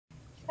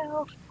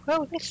I'll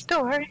throw this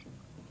door.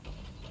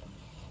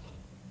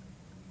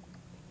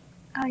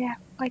 Oh yeah,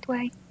 right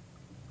way.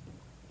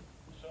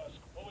 Sus,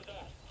 what was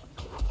that?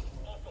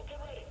 Hostile, get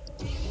ready!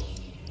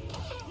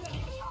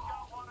 Took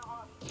out one of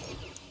us!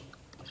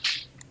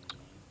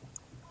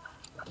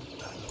 You have to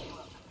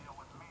deal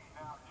with me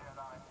now,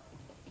 Jedi.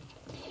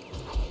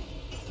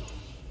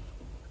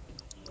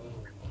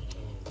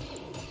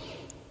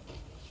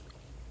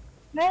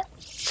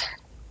 That's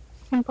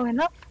simple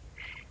enough.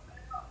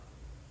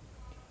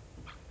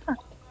 Huh.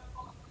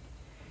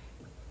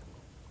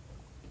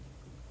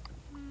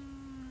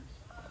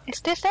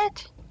 Is this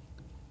it?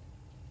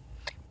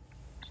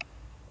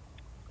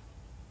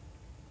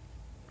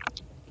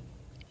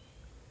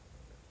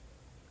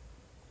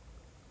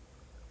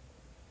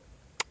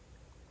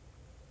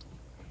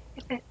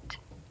 Is it?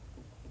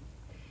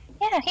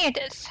 Yeah, here it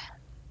is.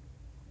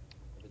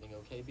 Everything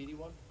okay,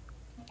 BD1?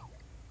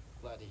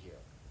 Glad to hear.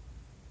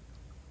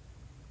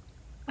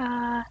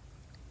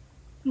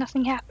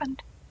 Nothing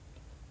happened.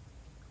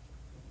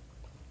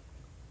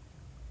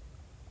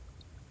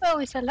 Oh,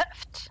 it's a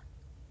left.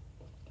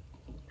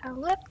 A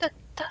left that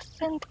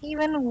doesn't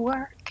even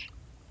work.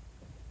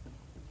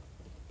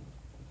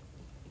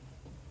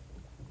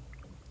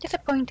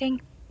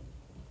 Disappointing.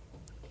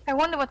 I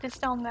wonder what is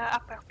on the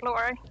upper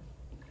floor.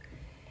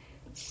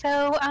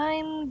 So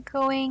I'm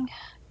going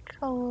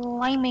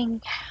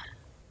climbing.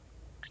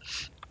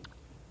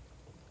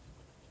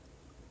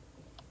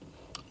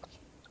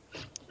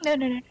 No.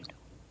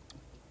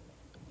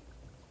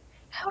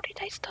 How did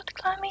I start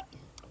climbing?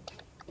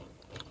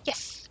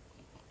 Yes.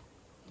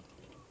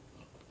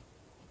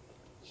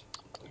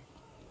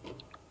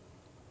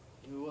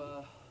 You,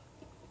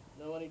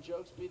 know any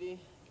jokes, BD?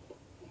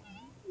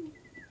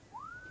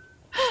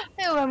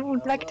 No, I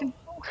would like to.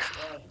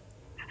 Why?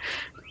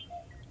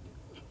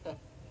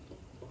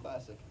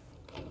 Classic.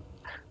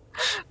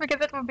 Because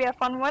that would be a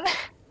fun one.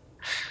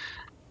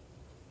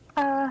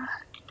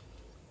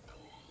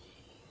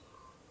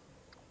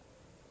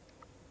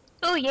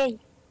 Oh yay!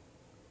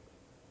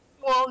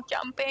 Wall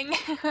jumping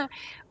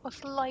or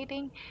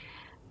sliding.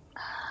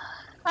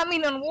 I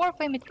mean, on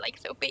Warframe it's like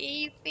super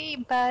easy,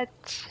 but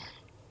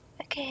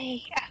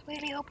okay. I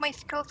really hope my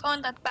skills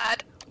aren't that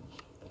bad.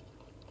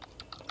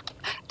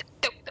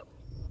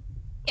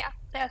 Yeah,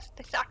 they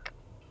suck.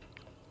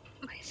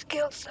 My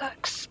skill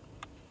sucks.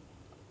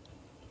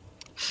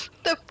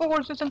 The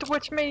force isn't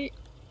with me.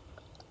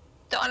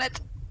 Darn it.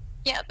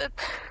 Yeah,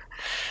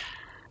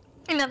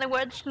 in other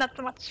words, not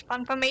so much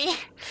fun for me.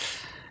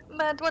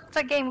 But what's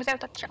a game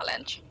without a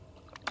challenge?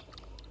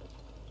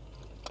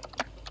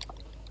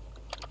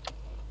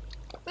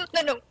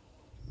 No.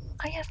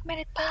 I have made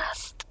it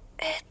past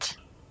it.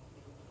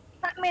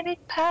 I made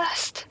it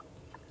past.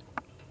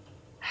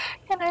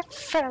 And I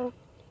fell.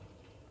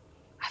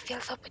 I feel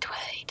so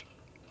betrayed.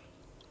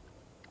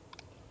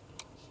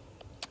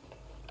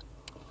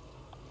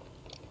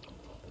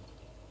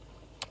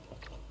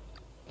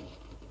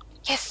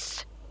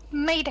 Yes!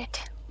 Made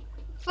it!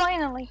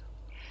 Finally!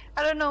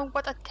 I don't know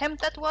what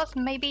attempt that was,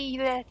 maybe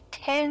the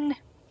 10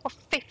 or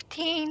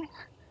 15.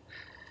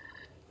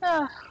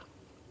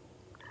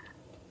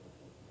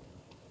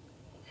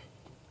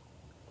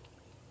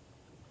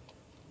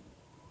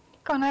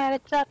 Gonna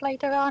edit that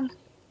later on.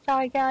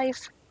 Sorry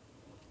guys.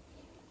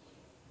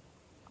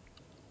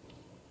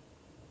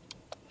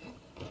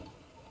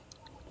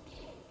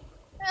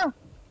 Oh.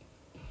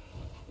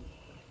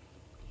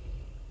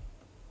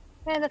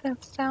 That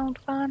doesn't sound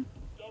fun.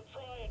 Don't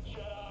try it,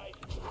 Jedi!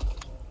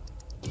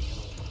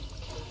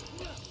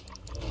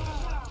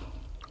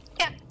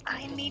 Yeah,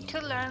 I need to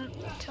learn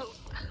to...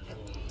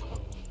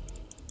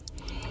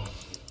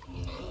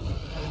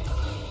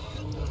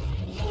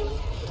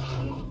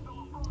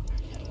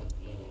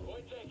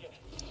 Point taken.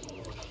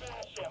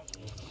 Smash him!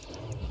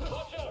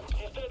 Watch out,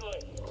 he's deadly!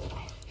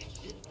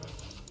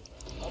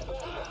 I'll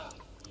back him!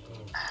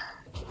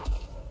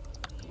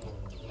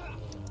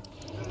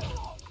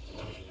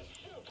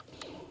 Shoot!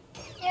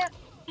 Yeah,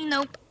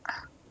 nope.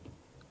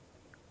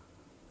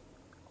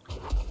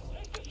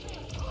 Take the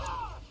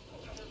shot!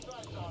 Your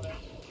sights on it.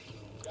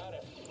 Got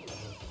it.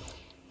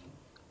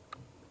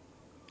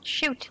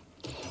 Shoot.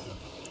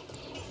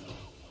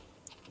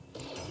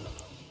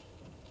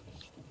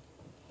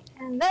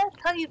 And that's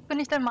how you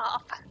finish them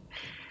off.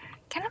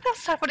 Kind of feel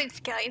sorry for these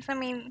guys. I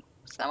mean,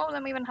 some of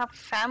them even have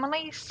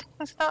families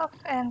and stuff,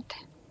 and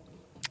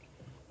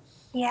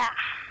yeah,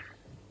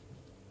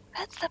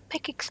 that's a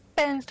big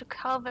expense to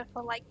cover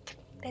for like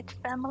dead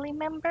family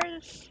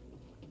members.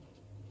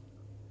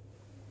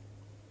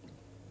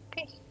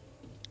 Okay.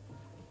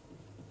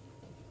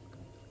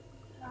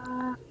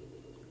 Oh,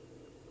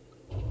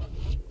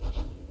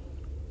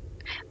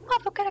 I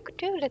forgot I could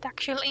do that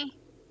actually.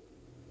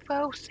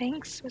 Throw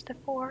things with the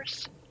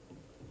force.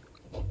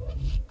 I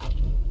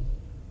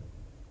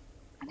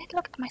need to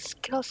look at my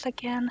skills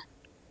again.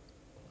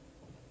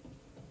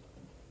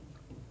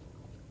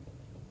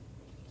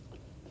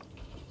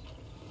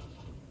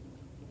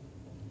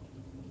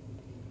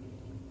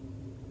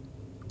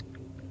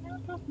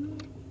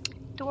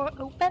 Door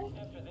open?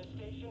 After this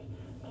station,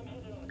 I'm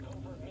headed on a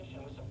covert mission.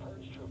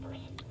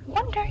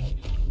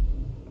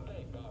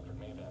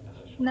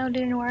 No,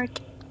 didn't work.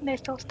 They're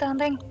still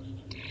standing.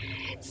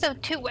 So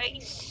 2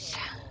 ways.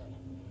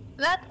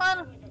 That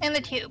one and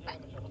the tube.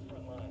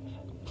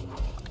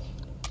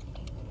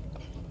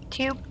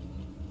 Tube.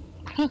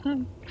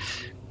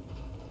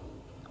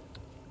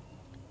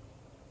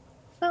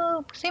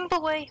 So,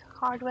 simple way,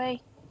 hard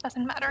way,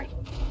 doesn't matter.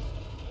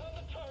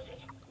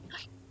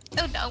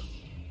 Oh no.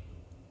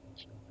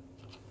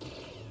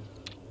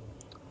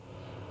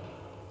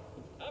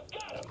 I've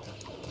got him.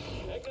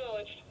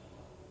 Acknowledged.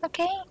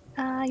 Okay,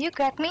 you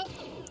got me.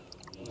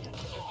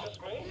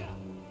 Just me?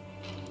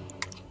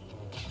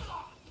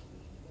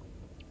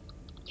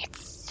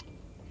 Yes.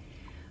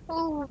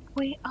 Oh,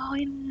 we are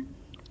in...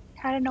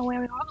 I don't know where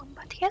we are,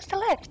 but here's the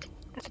left.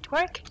 Does it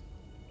work?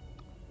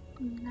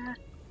 Nah.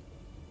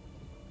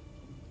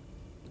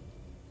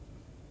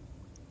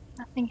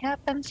 Nothing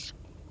happens.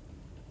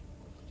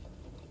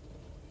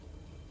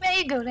 There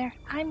you go there.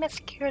 I'm as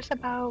curious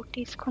about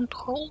these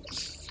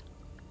controls.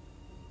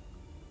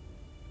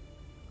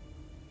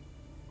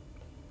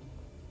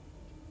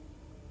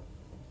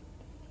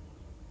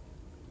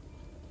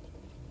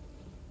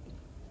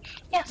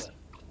 Yes.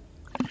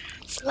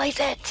 Slice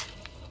it.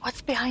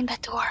 What's behind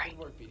that door? Good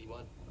work,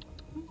 BD1.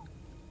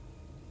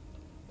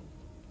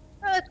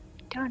 Oh,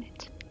 darn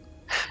it.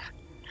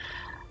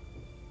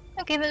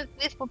 Okay,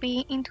 this will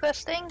be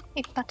interesting,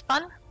 if not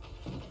fun.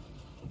 I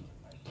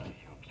see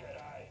you,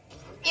 Jedi.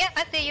 Yeah,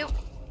 I see you.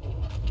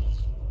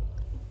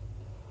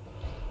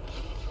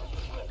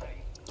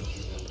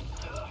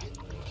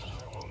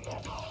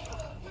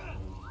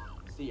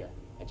 See ya.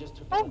 I just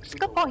took Oh, down a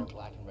skill trooper wearing point.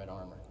 black and red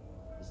armor.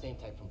 The same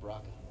type from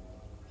Baraka.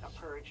 A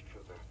purge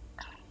trooper.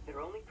 Their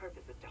only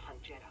purpose is to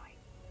hunt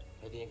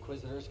Jedi. Are the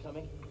Inquisitors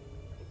coming?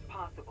 It's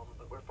possible,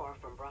 but we're far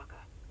from Bracca.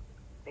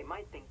 They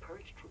might think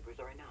purge troopers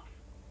are enough.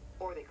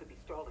 Or they could be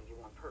stalling you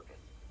on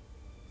purpose.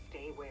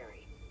 Stay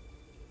wary.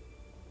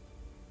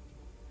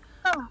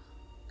 Oh,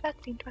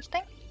 that's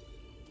interesting.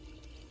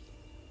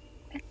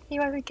 Let's see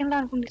what we can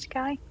learn from this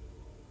guy.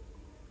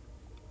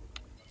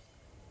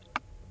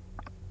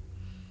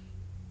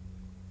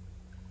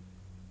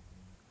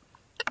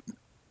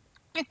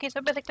 Okay,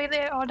 so basically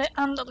they are the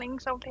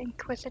underlings of the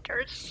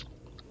Inquisitors.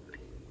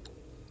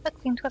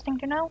 That's interesting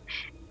to know.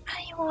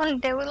 I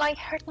wonder, will I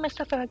hurt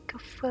myself if I go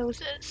through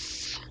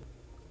this?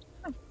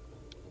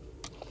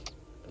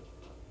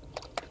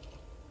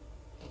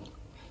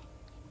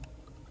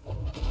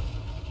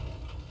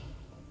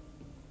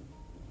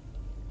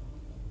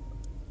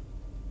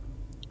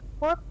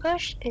 Warp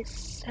push is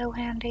so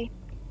handy.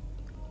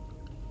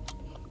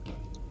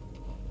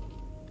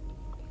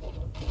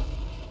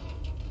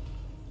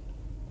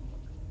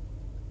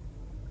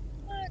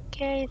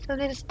 Okay, so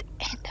this is the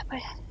end of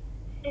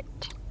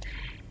it.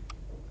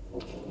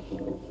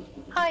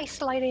 Hi,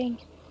 sliding.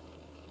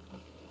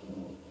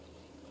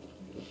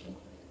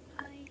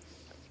 Hi,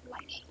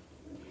 sliding.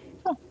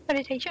 Oh,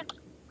 meditation.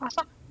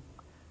 Awesome.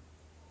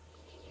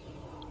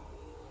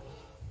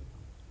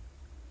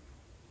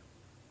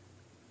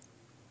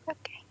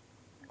 Okay,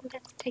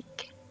 let's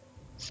take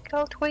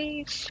scout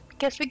waves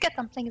because we get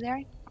something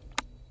there.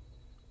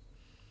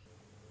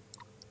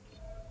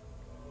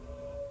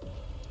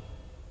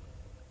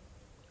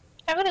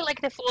 I really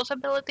like the force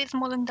abilities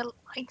more than the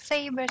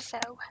lightsaber, so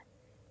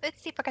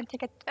let's see if I can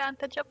take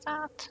advantage of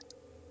that.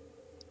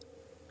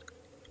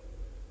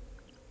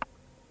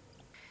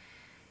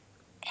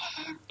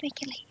 And we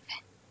can leave.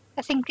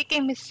 I think the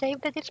game is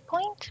saved at this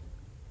point.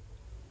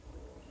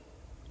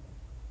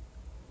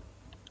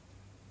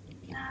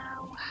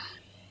 Now,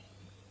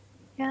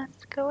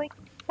 just going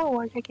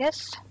forward, I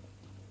guess.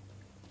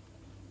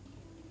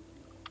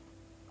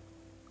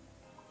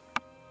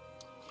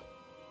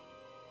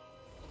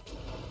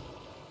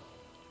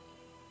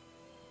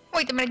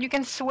 Wait a minute, you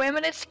can swim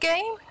in this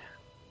game?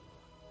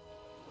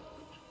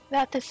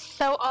 That is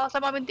so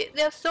awesome. I mean,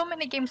 there's so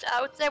many games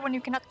out there when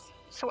you cannot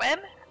swim.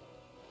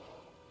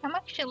 I'm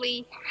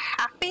actually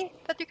happy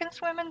that you can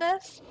swim in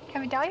this.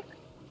 Can we dive?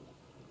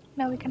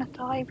 No, we cannot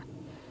dive.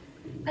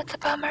 That's a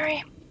bummer.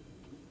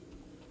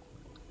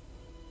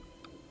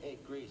 Hey,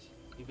 Grease,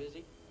 you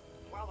busy?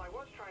 Well, I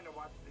was trying to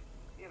watch the,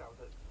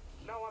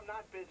 no, I'm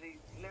not busy,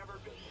 never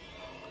busy.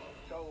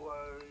 So,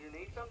 you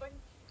need something?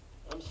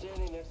 I'm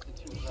standing next to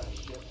 2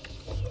 crashed ships.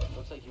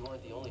 Looks like you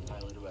weren't the only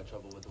pilot who had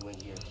trouble with the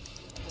wind here.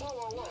 Whoa,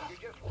 whoa, whoa,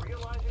 you're just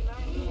realizing that?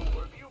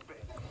 Where have you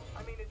been?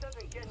 I mean, it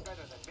doesn't get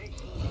better than me.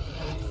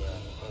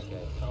 Yeah,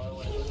 okay. Tell her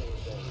what I think.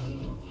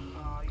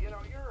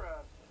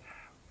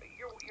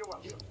 You're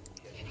welcome,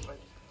 kid, but,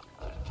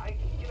 I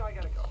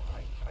gotta go.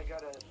 I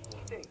gotta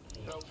think,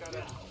 so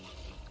gotta...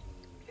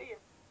 See ya.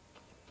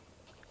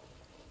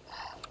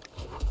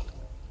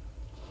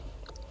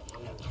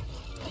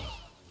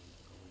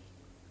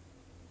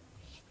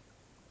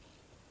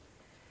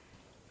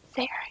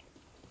 There.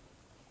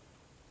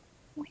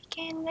 We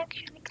can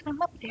actually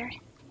climb up there.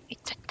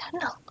 It's a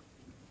tunnel.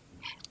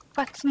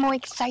 What's more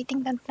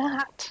exciting than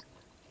that?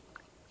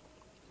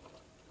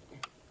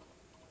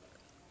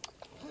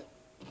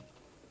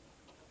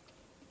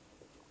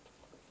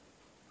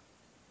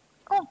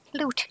 Oh,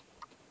 loot.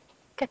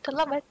 Get to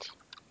love it.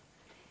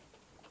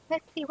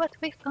 Let's see what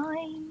we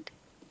find.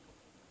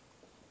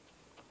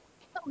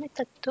 Oh, it's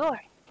a door.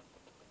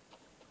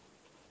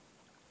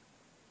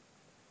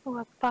 Oh,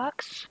 a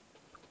box.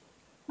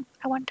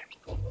 I wonder.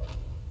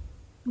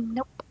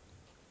 Nope.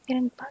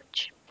 Didn't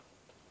budge.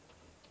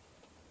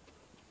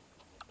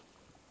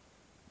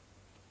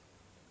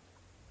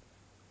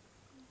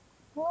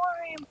 More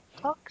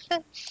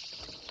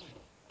boxes.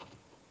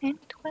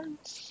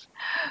 Entrance.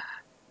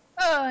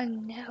 Oh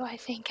no, I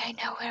think I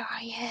know where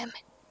I am.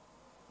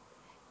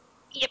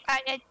 Yep,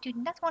 I do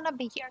not want to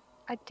be here.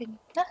 I did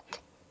not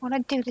want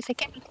to do this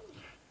again.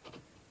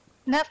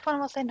 That one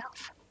was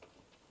enough.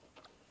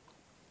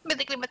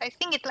 Basically, but I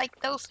think it's like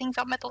those things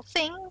are metal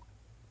thing.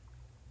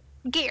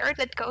 Gear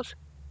that goes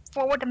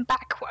forward and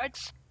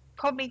backwards.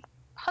 Probably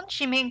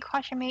punching me and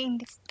crushing me in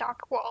this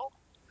dark wall.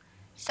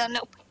 So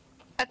nope,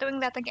 not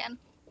doing that again.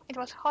 It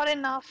was hard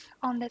enough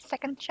on the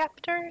second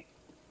chapter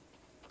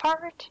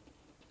part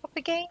of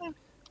the game.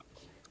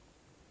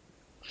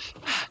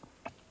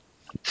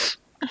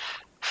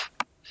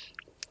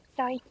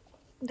 Die.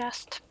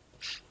 Dust.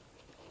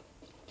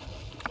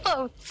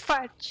 Oh,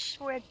 fudge.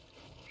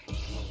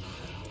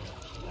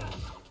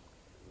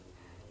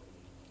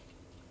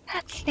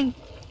 That thing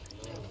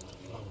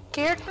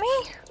scared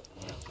me?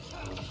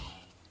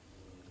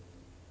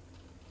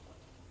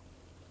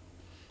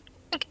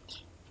 Okay.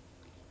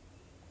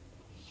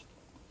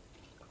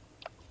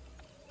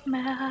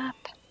 Map.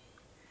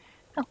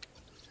 Oh,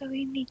 so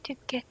we need to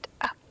get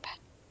up there.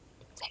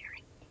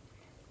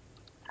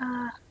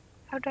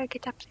 How do I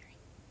get up there?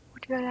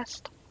 What do I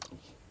ask?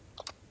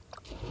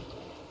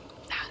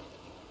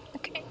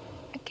 Okay,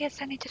 I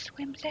guess I need to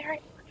swim there.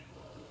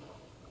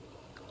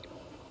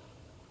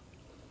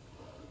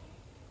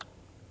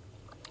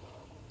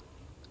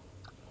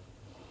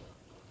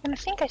 And I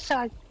think I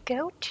saw a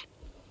goat.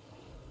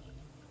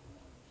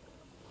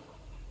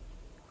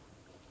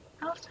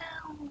 Also,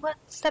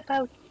 what's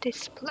about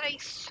this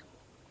place?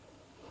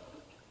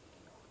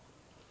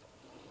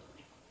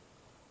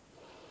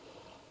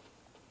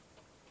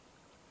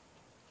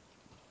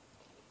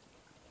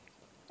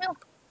 Oh,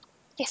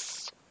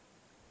 yes.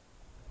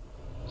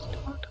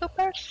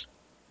 Stormtroopers?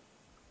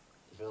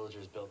 The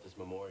villagers built this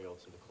memorial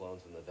to the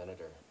clones and the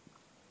Venator.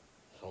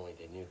 If only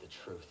they knew the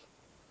truth.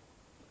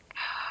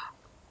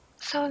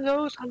 So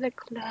those are the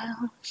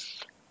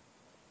clowns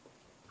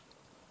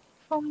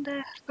from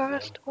the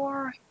first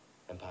war.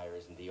 Empire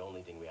isn't the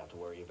only thing we have to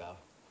worry about.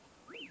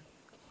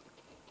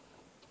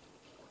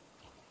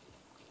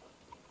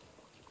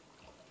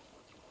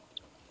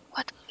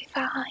 What will we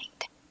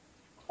find?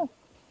 Oh.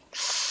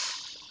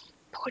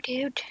 Poor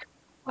dude.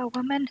 Or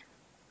woman.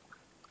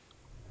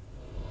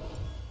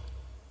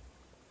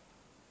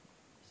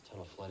 This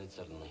tunnel flooded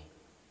suddenly.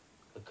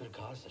 What could have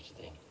caused such a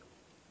thing?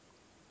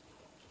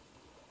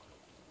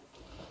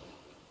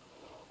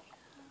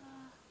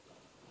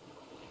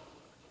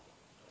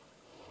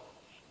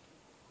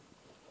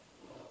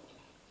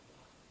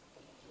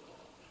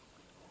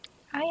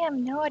 I have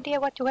no idea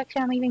what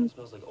direction I'm even It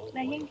smells like old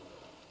playing. oil.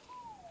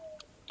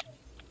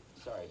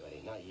 Sorry,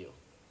 buddy, not you.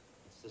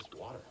 It's this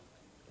water.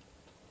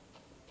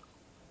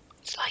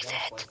 Slice Gotta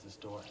it. slice this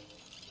door.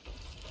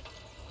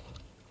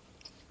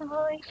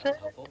 Slice That's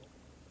it. helpful.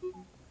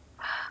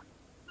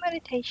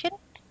 Meditation.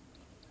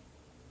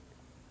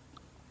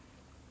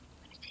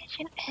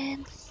 Meditation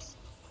and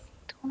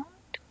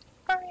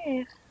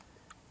Stormtrooper.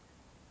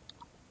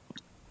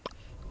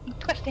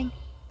 Interesting.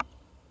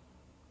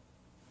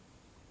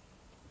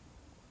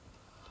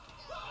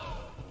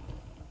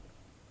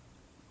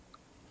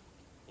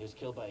 He was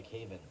killed by a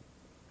cave-in.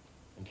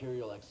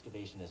 Imperial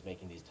excavation is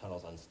making these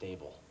tunnels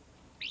unstable.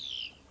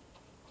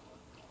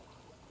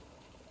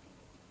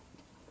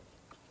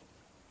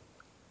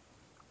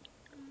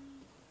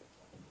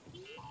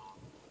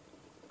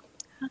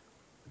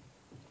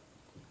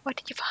 What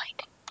did you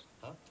find?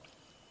 Huh?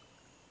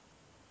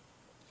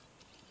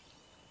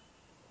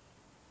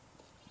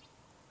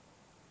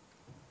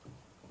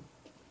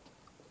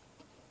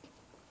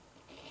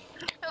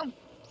 Oh,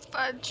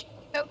 fudge.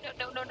 No, no,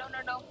 no, no, no,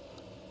 no, no.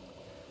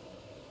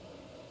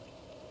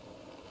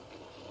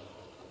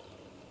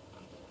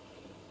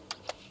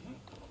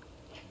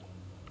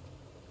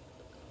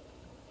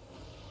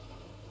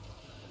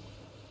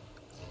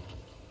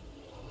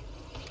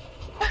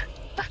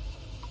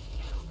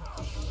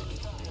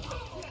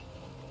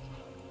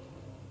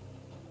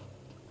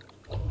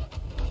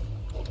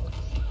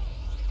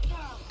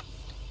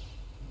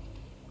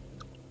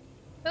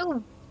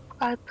 Oh,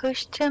 I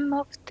pushed him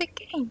off the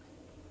game.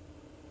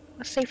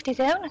 A safety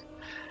zone?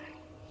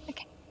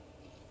 Okay.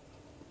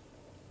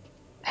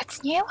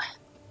 That's new.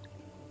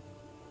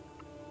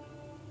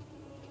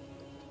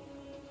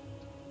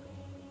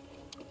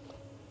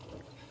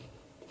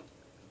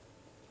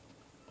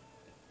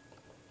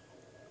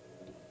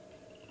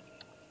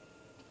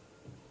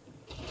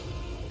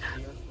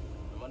 Here,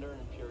 I'm under an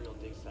Imperial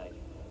dig site.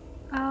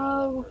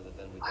 Oh, Further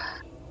than we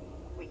thought.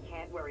 We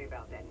can't worry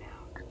about that now.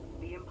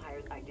 The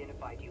Empire's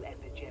identified you as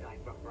the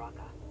Jedi from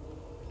Braca.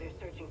 They're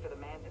searching for the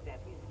Mantis as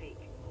we speak.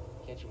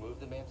 Can't you move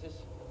the Mantis?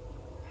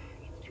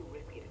 It's too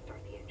risky to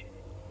start the engine.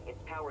 Its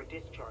power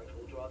discharge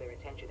will draw their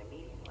attention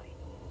immediately.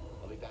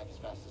 I'll be back as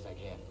fast as I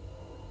can.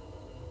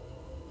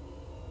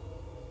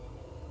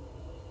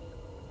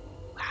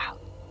 Wow.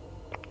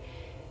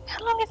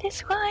 How long is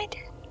this ride?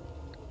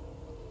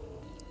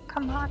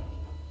 Come on.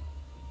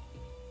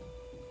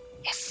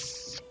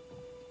 Yes!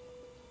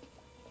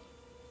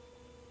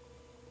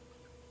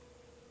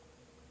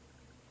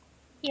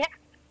 Yeah,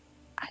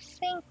 I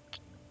think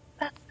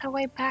that's the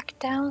way back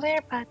down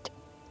there, but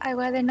I'd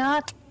rather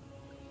not.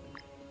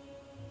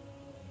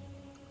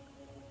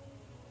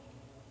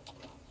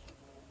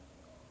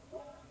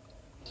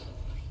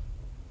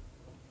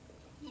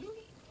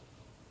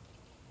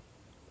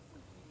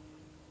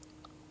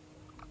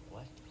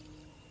 What?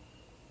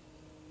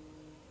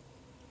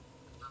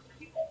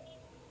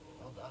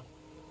 Well done.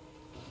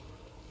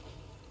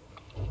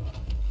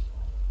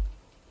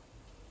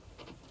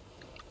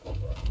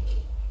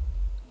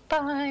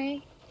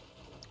 Bye!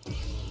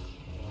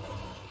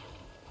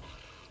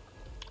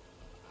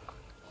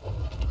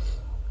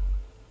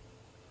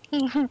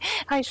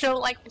 I still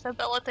like this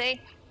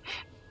ability.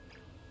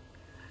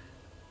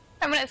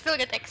 I mean, I still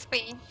get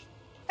XP.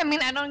 I mean,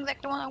 I don't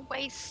exactly want to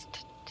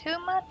waste too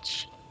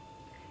much.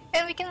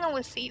 And we can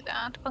always see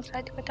that once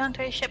I return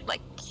to the ship,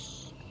 like...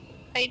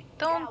 I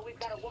don't... Cal, we've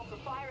got a Walker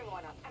firing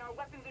on us, and our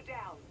weapons are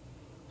down.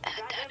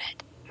 Damn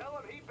it. Tell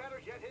him he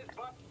better get his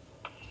butt.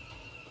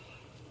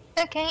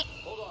 Okay.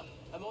 Hold on.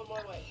 I'm on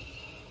my way.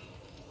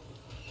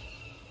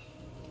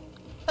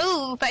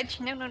 Oh, fudge.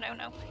 No, no, no,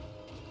 no.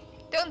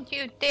 Don't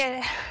you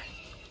dare.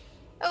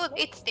 Oh,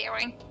 it's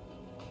staring.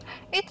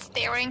 It's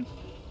staring.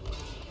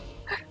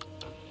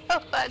 Oh,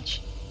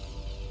 fudge.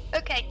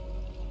 Okay.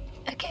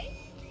 Okay.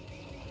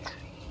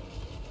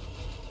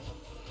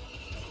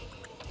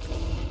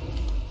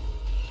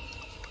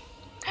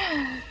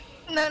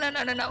 No, no,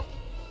 no, no, no.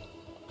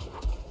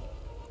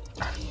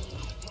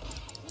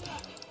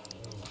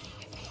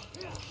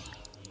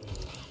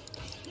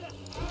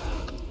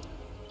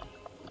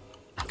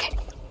 Okay.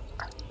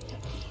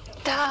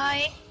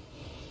 Die.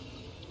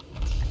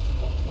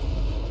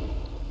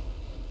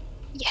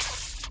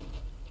 Yes.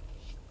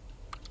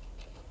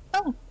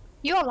 Oh,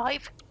 you're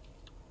alive.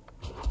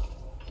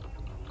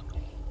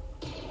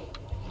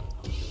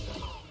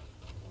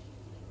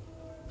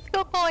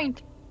 Skill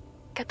point.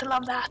 Gotta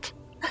love that.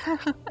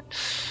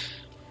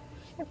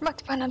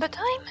 But for another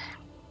time.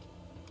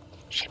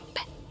 Ship,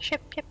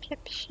 ship, ship,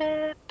 ship,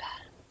 ship.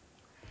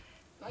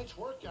 Nice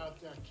work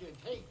out there, kid.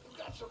 Hey, you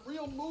got some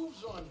real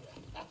moves on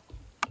you.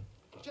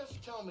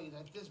 Just tell me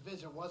that this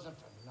visit wasn't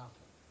for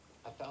nothing.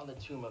 I found the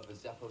tomb of a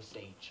Zepho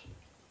sage.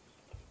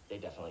 They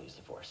definitely used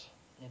the Force.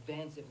 An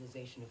advanced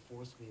civilization of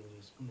force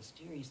wielders who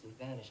mysteriously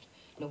vanished.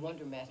 No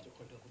wonder Master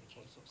Cordova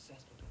became so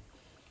obsessed with them.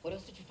 What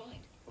else did you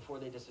find? Before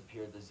they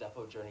disappeared, the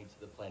Zepho journeyed to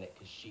the planet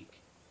Kashyyyk.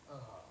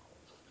 Oh,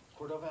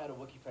 Cordova had a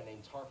Wookiee friend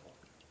named Tarful.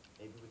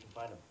 Maybe we can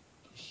find him.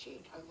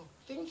 shit. Look,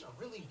 things are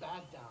really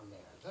bad down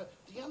there.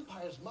 The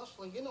Empire's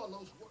muscling in on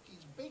those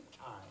Wookiees big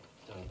time.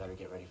 So we better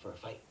get ready for a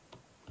fight.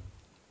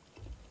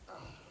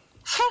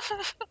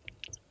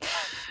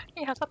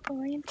 He has a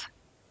point.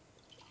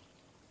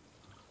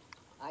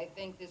 I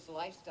think this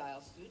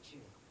lifestyle suits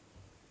you.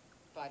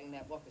 Fighting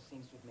that walker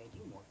seems to have made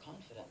you more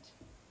confident.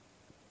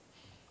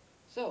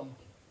 So,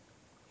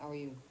 how are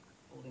you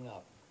holding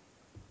up?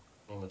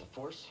 And with the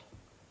Force?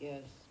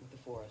 Yes, with the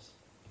Force.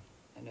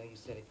 I know you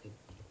said it could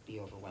be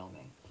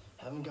overwhelming.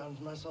 Haven't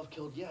gotten myself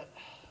killed yet.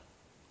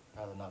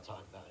 Rather not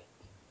talk about it.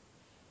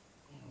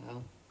 Yeah,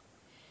 well,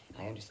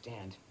 I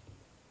understand.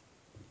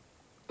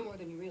 More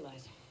than you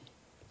realize.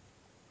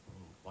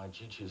 Why'd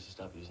you choose to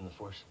stop using the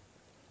Force?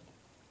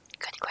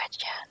 Good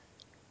question.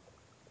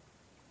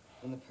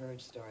 When the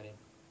Purge started,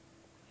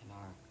 and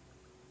our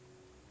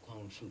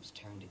clone troops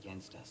turned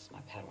against us, my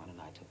Padawan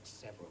and I took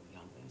several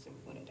younglings and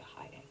we went into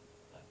hiding.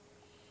 But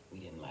we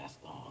didn't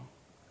last long.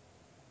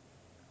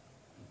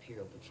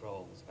 Imperial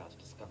Patrol was about to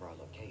discover our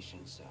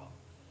location, so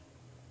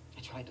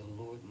I tried to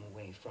lure them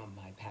away from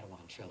my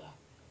Padawan Trilla.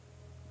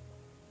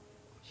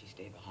 She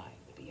stayed behind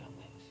with the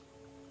younglings.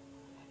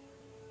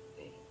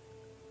 They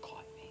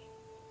caught me.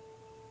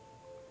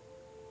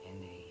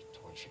 And they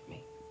tortured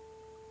me.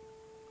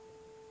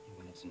 They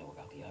wanted to know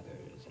about the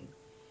others and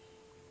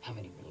how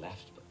many were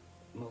left, but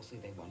mostly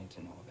they wanted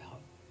to know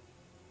about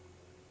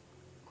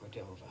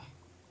Cordova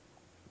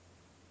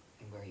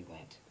and where he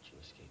went. But you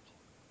escaped.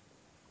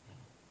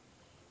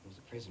 It was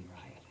a prison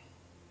riot.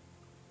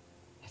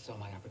 I saw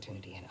my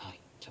opportunity and I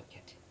took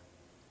it.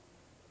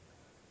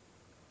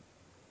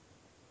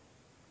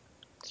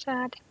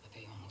 Sad. But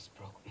they almost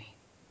broke me.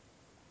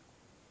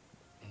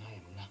 And I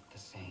am not the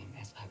same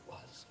as I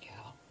was,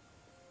 Cal.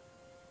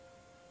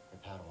 Your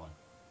Padawan.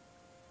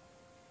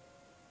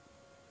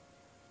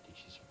 Did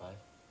she survive?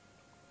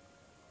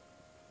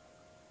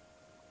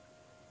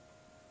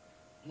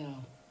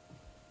 No.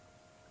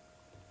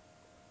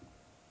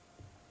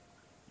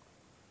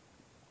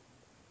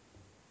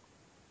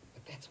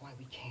 But that's why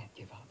we can't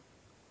give up.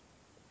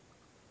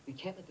 We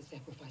can't let the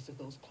sacrifice of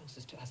those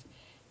closest to us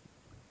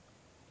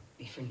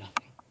be for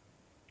nothing.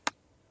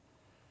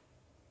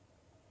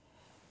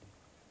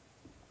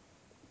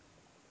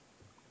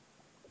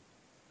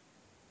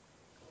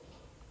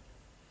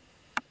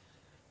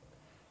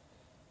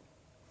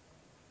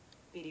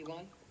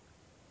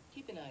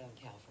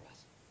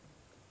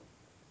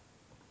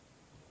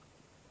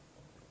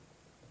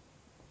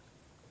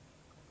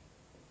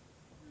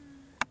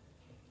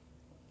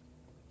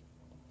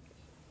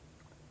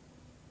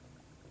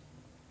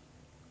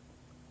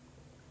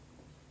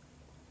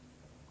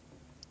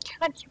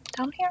 Can I jump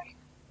down here?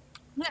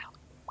 No.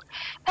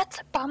 That's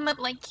a bummer,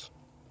 like...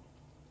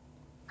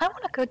 I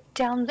wanna go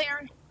down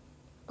there.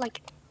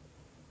 Like,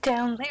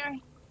 down there.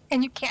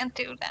 And you can't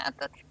do that,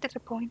 that's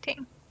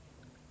disappointing.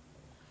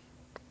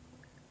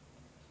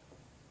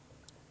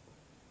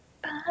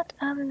 But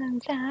other than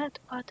that,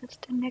 what is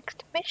the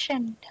next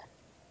mission?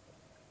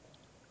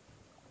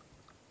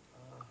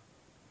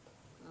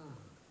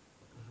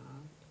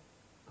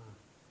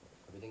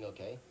 Everything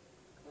okay?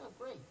 Yeah,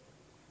 great.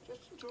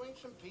 Just enjoying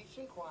some peace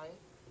and quiet.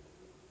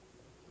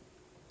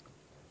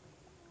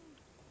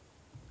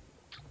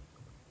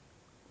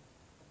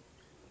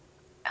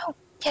 Oh,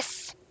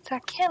 yes! So I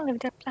can leave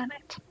the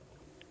planet.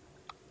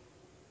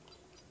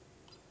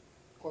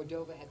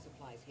 Cordova had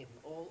supplies hidden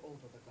all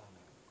over Bergamo.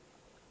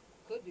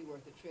 Could be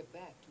worth a trip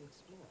back to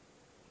explore.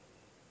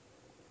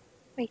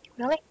 Wait,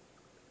 really?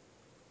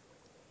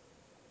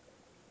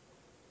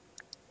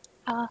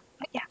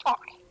 Yeah,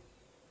 alright.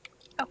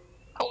 Oh,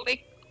 holding.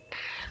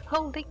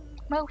 Holding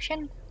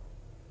motion.